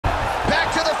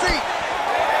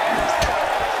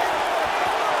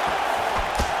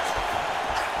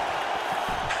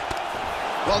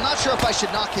not sure if I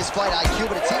should knock his fight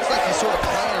IQ, but it seems like he's sort of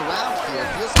playing around here.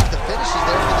 It feels like the finish is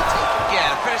there for the taking.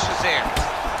 Yeah, the finish is there.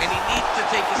 And he needs to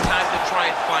take his time to try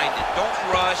and find it. Don't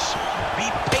rush. Be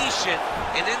patient.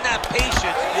 And in that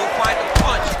patience, you'll find a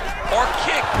punch or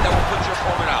kick that will put your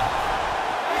opponent out.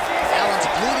 Allen's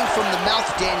bleeding from the mouth,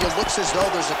 Daniel. Looks as though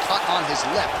there's a cut on his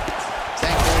lip.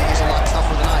 Thankfully, he's a lot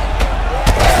tougher than